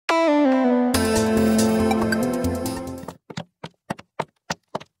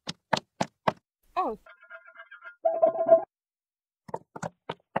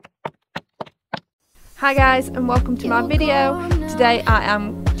Hi guys, and welcome to my video. Today I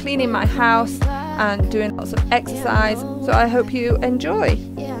am cleaning my house and doing lots of exercise, so I hope you enjoy.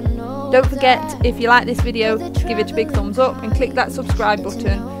 Don't forget, if you like this video, to give it a big thumbs up and click that subscribe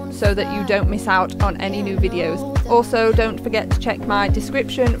button so that you don't miss out on any new videos. Also, don't forget to check my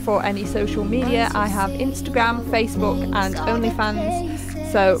description for any social media. I have Instagram, Facebook and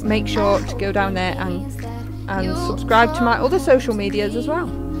OnlyFans, so make sure to go down there and subscribe to my other social medias as well.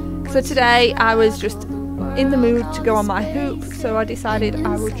 So today I was just in the mood to go on my hoop, so I decided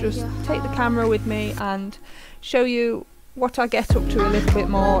I would just take the camera with me and show you what I get up to a little bit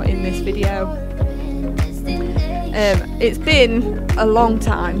more in this video. It's been a long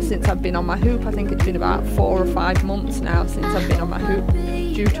time since I've been on my hoop. I think it's been about 4 or 5 months now since I've been on my hoop,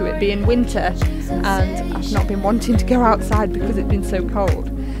 due to it being winter and I've not been wanting to go outside because it's been so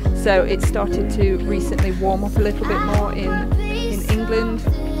cold. So it started to recently warm up a little bit more in England,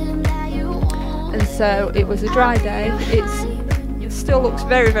 and so it was a dry day. It still looks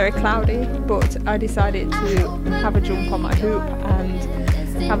very, very cloudy, but I decided to have a jump on my hoop and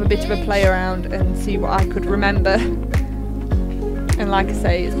have a bit of a play around and see what I could remember. And like I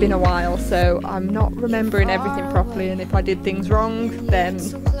say, it's been a while, so I'm not remembering everything properly, and if I did things wrong, then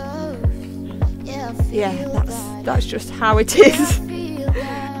yeah, that's just how it is.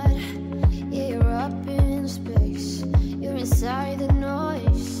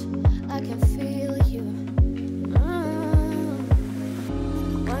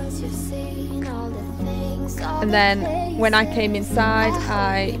 And then when I came inside,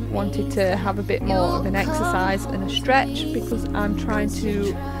 I wanted to have a bit more of an exercise and a stretch, because I'm trying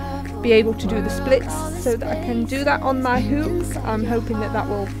to be able to do the splits so that I can do that on my hoop. I'm hoping that that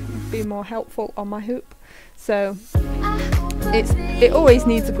will be more helpful on my hoop. So it always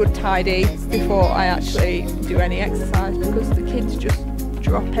needs a good tidy before I actually do any exercise, because the kids just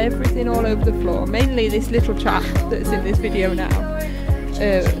drop everything all over the floor. Mainly this little chap that's in this video now.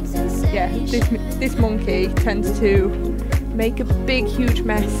 Yeah, this monkey tends to make a big huge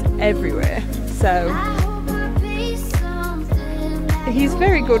mess everywhere, so he's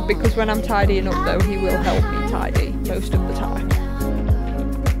very good, because when I'm tidying up though, he will help me tidy most of the time.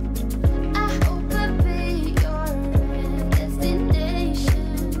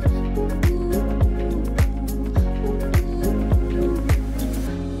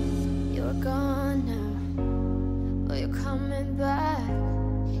 You're gone now, but you're coming back.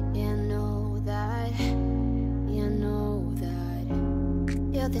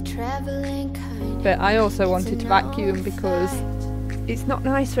 The traveling kind. But I also wanted to vacuum, because it's not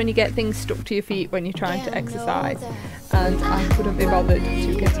nice when you get things stuck to your feet when you're trying to exercise, and I couldn't be bothered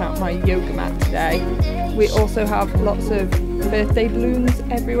to get out my yoga mat today. We also have lots of birthday balloons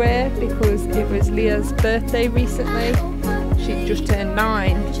everywhere, because it was Leah's birthday recently. She just turned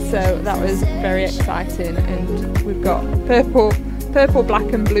 9, so that was very exciting, and we've got purple,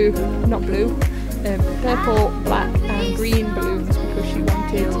 black and blue, not blue, purple, black and green balloons, because she wanted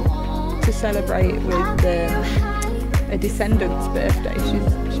to celebrate with a descendant's birthday.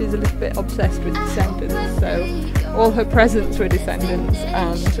 She's a little bit obsessed with descendants, so all her presents were descendants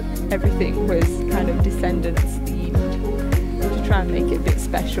and everything was kind of descendants themed, to try and make it a bit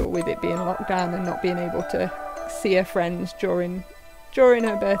special with it being locked down and not being able to see her friends during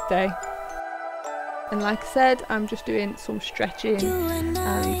her birthday. And like I said, I'm just doing some stretching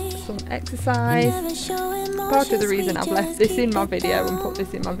and some exercise. Part of the reason I've left this in my video and put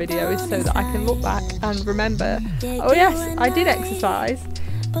this in my video is so that I can look back and remember, oh yes, I did exercise,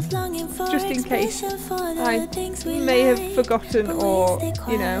 just in case I may have forgotten or,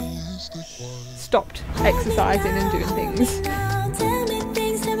 you know, stopped exercising and doing things.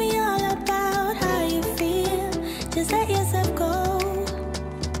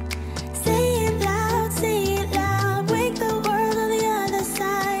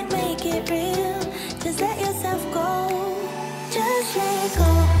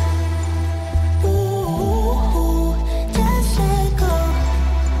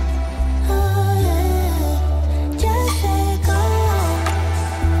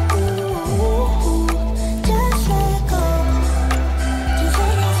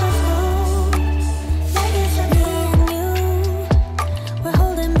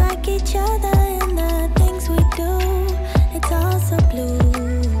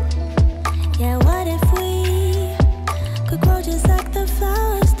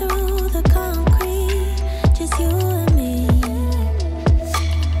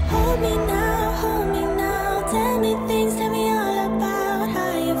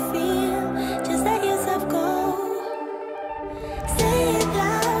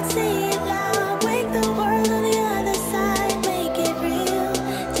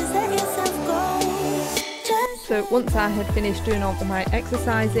 once I had finished doing all my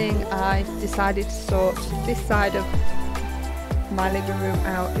exercising, I decided to sort this side of my living room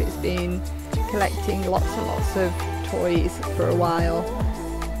out. It's been collecting lots and lots of toys for a while,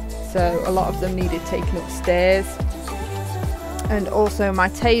 so a lot of them needed taking upstairs. And also my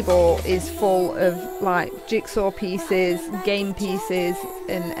table is full of like jigsaw pieces, game pieces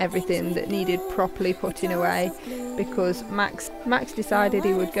and everything that needed properly putting away, because Max decided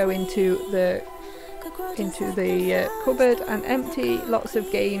he would go into the cupboard and empty lots of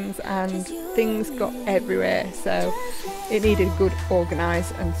games, and things got everywhere, so it needed good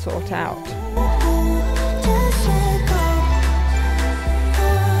organise and sort out.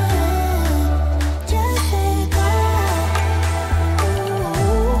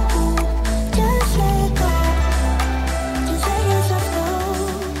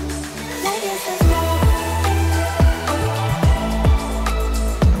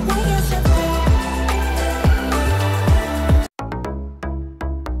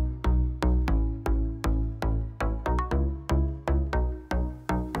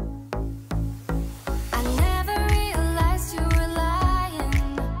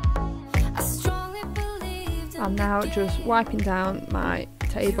 I'm now just wiping down my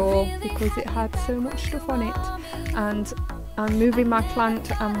table because it had so much stuff on it, and I'm moving my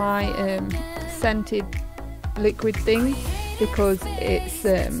plant and my scented liquid thing because it's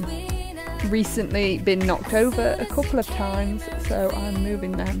recently been knocked over a couple of times, so I'm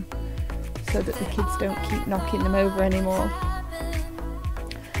moving them so that the kids don't keep knocking them over anymore.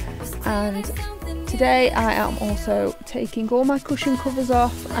 And today I am also taking all my cushion covers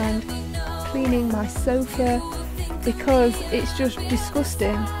off and cleaning my sofa because it's just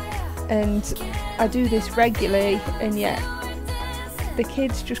disgusting, and I do this regularly and yet the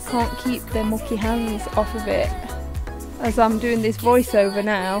kids just can't keep their mucky hands off of it. As I'm doing this voiceover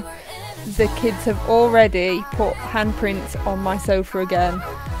now, the kids have already put handprints on my sofa again,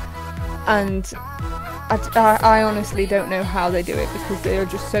 and I honestly don't know how they do it because they are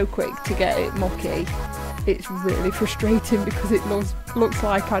just so quick to get it mucky. It's really frustrating because it looks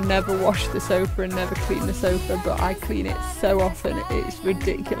like I never wash the sofa and never clean the sofa, but I clean it so often, it's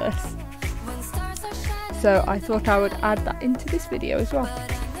ridiculous. So I thought I would add that into this video as well.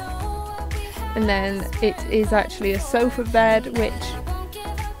 And then it is actually a sofa bed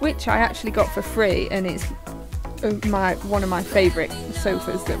which I actually got for free, and it's one of my favourite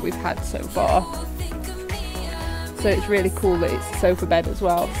sofas that we've had so far. So it's really cool that it's a sofa bed as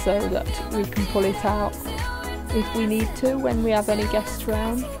well, so that we can pull it out if we need to when we have any guests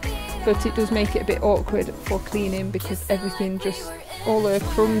around. But it does make it a bit awkward for cleaning because everything all the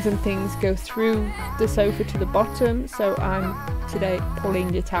crumbs and things go through the sofa to the bottom, so I'm today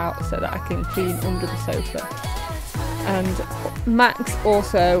pulling it out so that I can clean under the sofa. And Max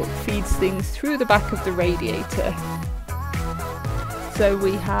also feeds things through the back of the radiator. So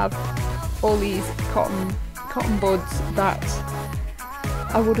we have all these cotton buds that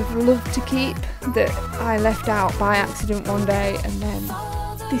I would have loved to keep that I left out by accident one day, and then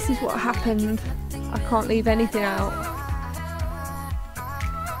this is what happened. I can't leave anything out.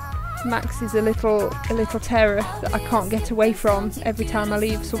 Max is a little terror that I can't get away from. Every time I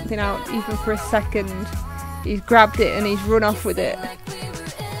leave something out, even for a second, he's grabbed it and he's run off with it.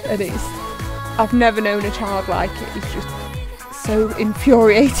 And I've never known a child like it. He's just so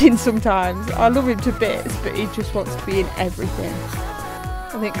infuriating sometimes. I love him to bits, but he just wants to be in everything.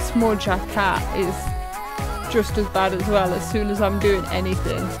 I think Smudge, our cat, is just as bad as well. As soon as I'm doing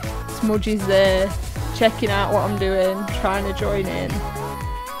anything, Smudge is there, checking out what I'm doing, trying to join in.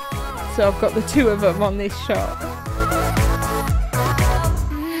 So I've got the two of them on this shot.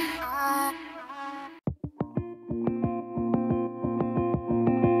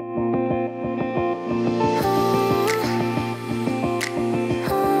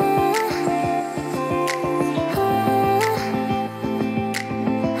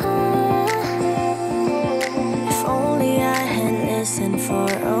 For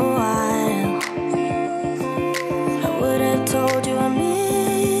a while, I would have told you I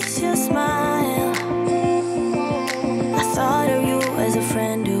miss your smile. I thought of you as a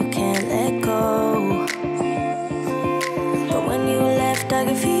friend who can't let go, but when you left I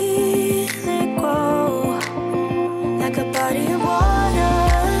could feel it grow, like a body of water,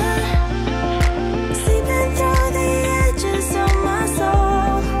 seeping through the edges of my soul.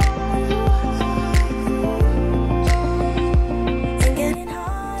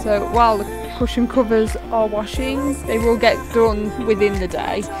 So while the cushion covers are washing, they will get done within the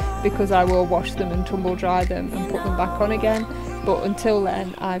day because I will wash them and tumble dry them and put them back on again. But until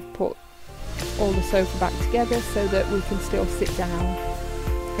then, I've put all the sofa back together so that we can still sit down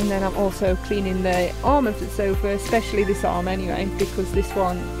And then I'm also cleaning the arm of the sofa, especially this arm anyway, because this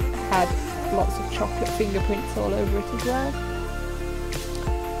one had lots of chocolate fingerprints all over it as well.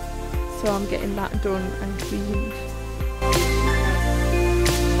 So I'm getting that done and cleaned.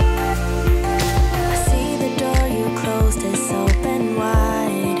 I see the door you closed is open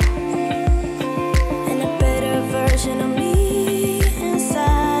wide, and a better version of me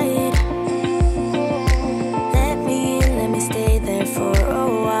inside. Let me in, let me stay there for a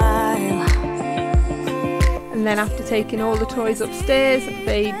while. And then after taking all the toys upstairs,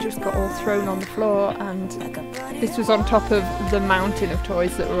 they just got all thrown on the floor, and this was on top of the mountain of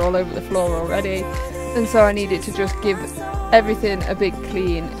toys that were all over the floor already. And so I needed to just give everything a big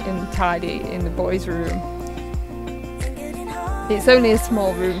clean and tidy in the boys' room. It's only a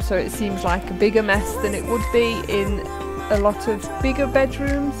small room, so it seems like a bigger mess than it would be in a lot of bigger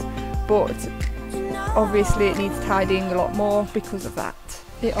bedrooms, but obviously it needs tidying a lot more because of that.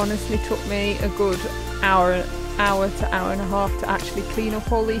 It honestly took me a good hour to hour and a half to actually clean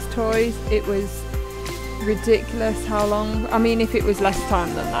up all these toys. It was ridiculous how long. I mean, if it was less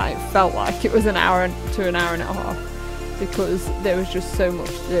time than that, it felt like it was an hour to an hour and a half, because there was just so much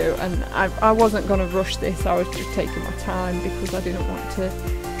to do, and I wasn't going to rush this. I was just taking my time because I didn't want to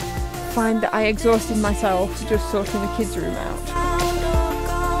find that I exhausted myself just sorting the kids' room out.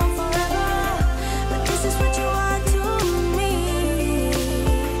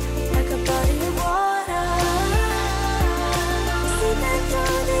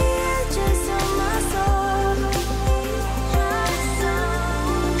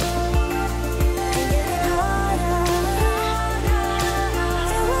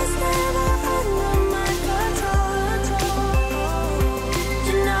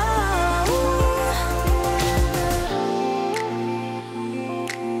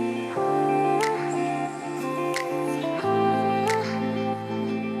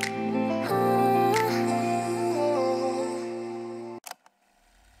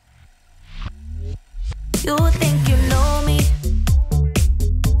 You think you know me?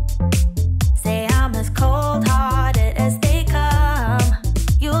 Say I'm as cold-hearted as they come.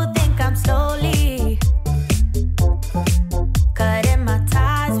 You think I'm slowly cutting my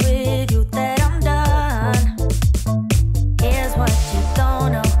ties with you, that I'm done. Here's what you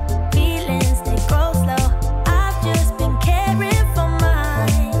don't know. Feelings, they grow slow. I've just been caring for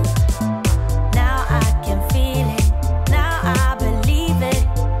mine. Now I can feel it. Now I believe it.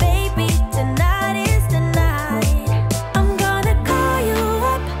 Baby, tonight is the night. I'm gonna call you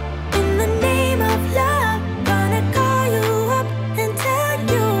up in the name of love. Gonna call you up and tell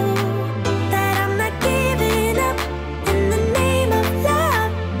you that I'm not giving up. In the name of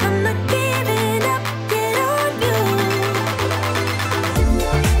love, I'm not giving up. Get on you.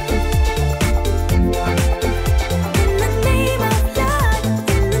 In the name of love,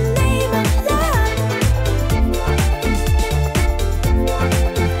 in the name of love.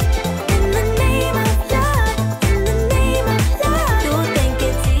 In the name of love, in the name of love. You think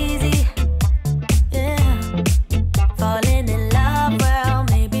it's easy, yeah, falling in love, well,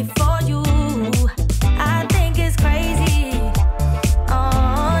 maybe for you. I think it's crazy,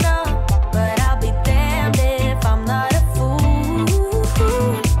 oh no, but I'll be damned if I'm not a fool.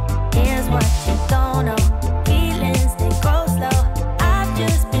 Here's what you don't know. Feelings, they grow slow. I've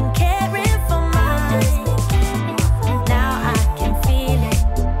just been caring for mine. Now I can feel it.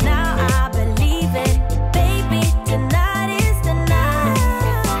 Now I believe it. Baby, tonight is the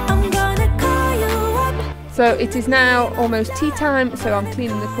night. I'm gonna call you up. So it is now almost tea time, so I'm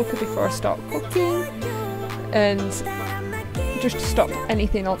cleaning the cooker before I start cooking, and just to stop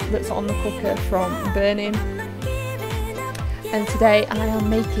anything that's on the cooker from burning. And today I am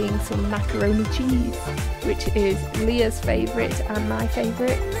making some macaroni cheese, which is Leah's favourite and my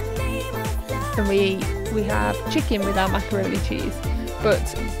favourite. And we have chicken with our macaroni cheese,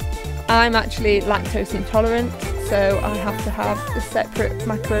 but I'm actually lactose intolerant, so I have to have a separate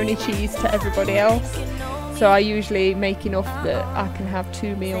macaroni cheese to everybody else. So I usually make enough that I can have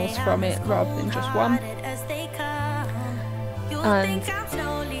 2 meals from it rather than just one.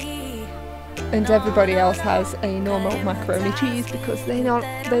 And everybody else has a normal macaroni cheese because they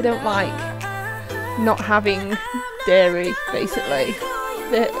don't like not having dairy, basically.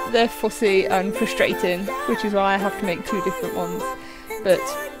 They're fussy and frustrating, which is why I have to make 2 different ones. But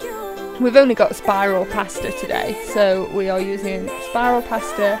we've only got spiral pasta today, so we are using spiral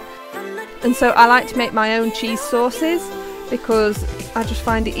pasta. And so I like to make my own cheese sauces because I just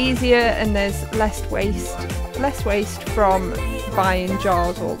find it easier, and there's less waste from buying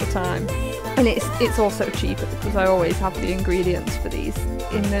jars all the time. And it's also cheaper because I always have the ingredients for these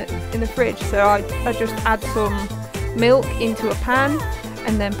in the fridge. So I just add some milk into a pan,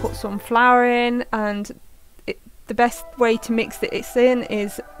 and then put some flour in, and the best way to mix this in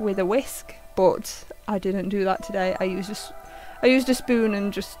is with a whisk, but I didn't do that today. I used a spoon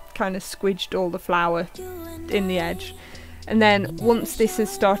and just kind of squidged all the flour in the edge. And then once this has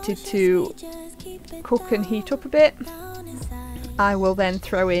started to cook and heat up a bit, I will then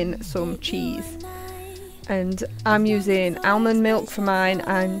throw in some cheese. And I'm using almond milk for mine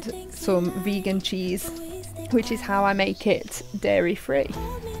and some vegan cheese, which is how I make it dairy free.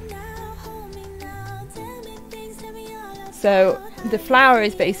 So the flour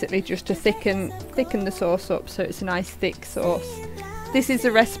is basically just to thicken the sauce up, so it's a nice thick sauce. This is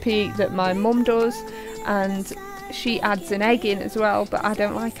a recipe that my mum does, and she adds an egg in as well, but I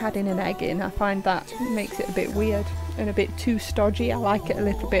don't like adding an egg in. I find that makes it a bit weird and a bit too stodgy. I like it a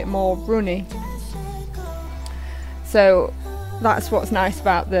little bit more runny. So that's what's nice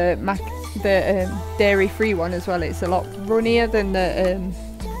about the dairy free one as well. It's a lot runnier than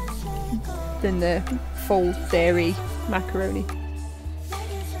the full dairy macaroni.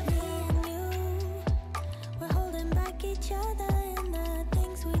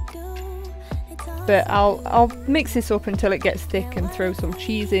 But I'll mix this up until it gets thick and throw some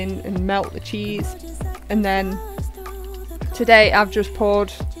cheese in and melt the cheese. And then today I've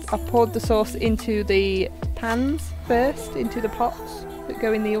poured the sauce into the pans first, into the pots that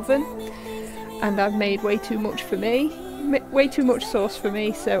go in the oven, and I've made way too much sauce for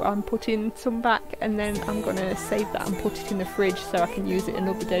me, so I'm putting some back, and then I'm gonna save that and put it in the fridge so I can use it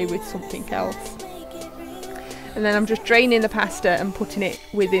another day with something else. And then I'm just draining the pasta and putting it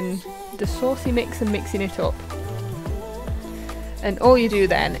within the saucy mix and mixing it up. And all you do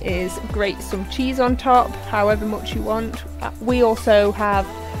then is grate some cheese on top, however much you want. We also have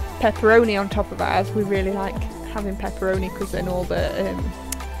pepperoni on top of ours. We really like having pepperoni because then all the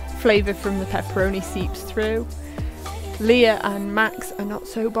flavour from the pepperoni seeps through. Leah and Max are not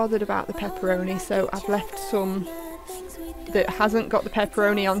so bothered about the pepperoni, so I've left some that hasn't got the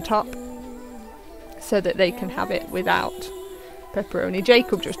pepperoni on top so that they can have it without pepperoni.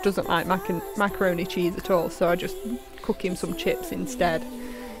 Jacob just doesn't like macaroni cheese at all, so I just cook him some chips instead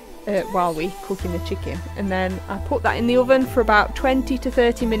while we cooking the chicken. And then I put that in the oven for about 20 to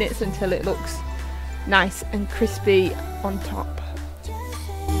 30 minutes until it looks nice and crispy on top.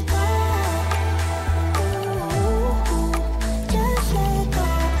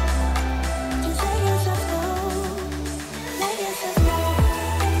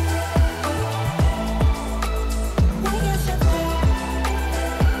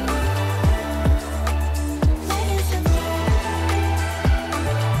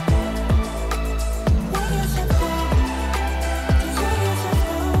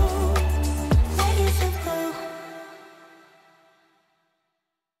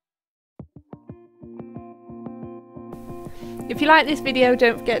 If you like this video,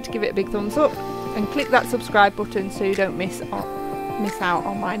 don't forget to give it a big thumbs up and click that subscribe button so you don't miss out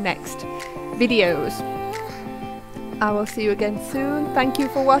on my next videos. I will see you again soon. Thank you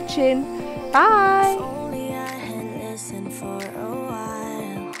for watching. Bye!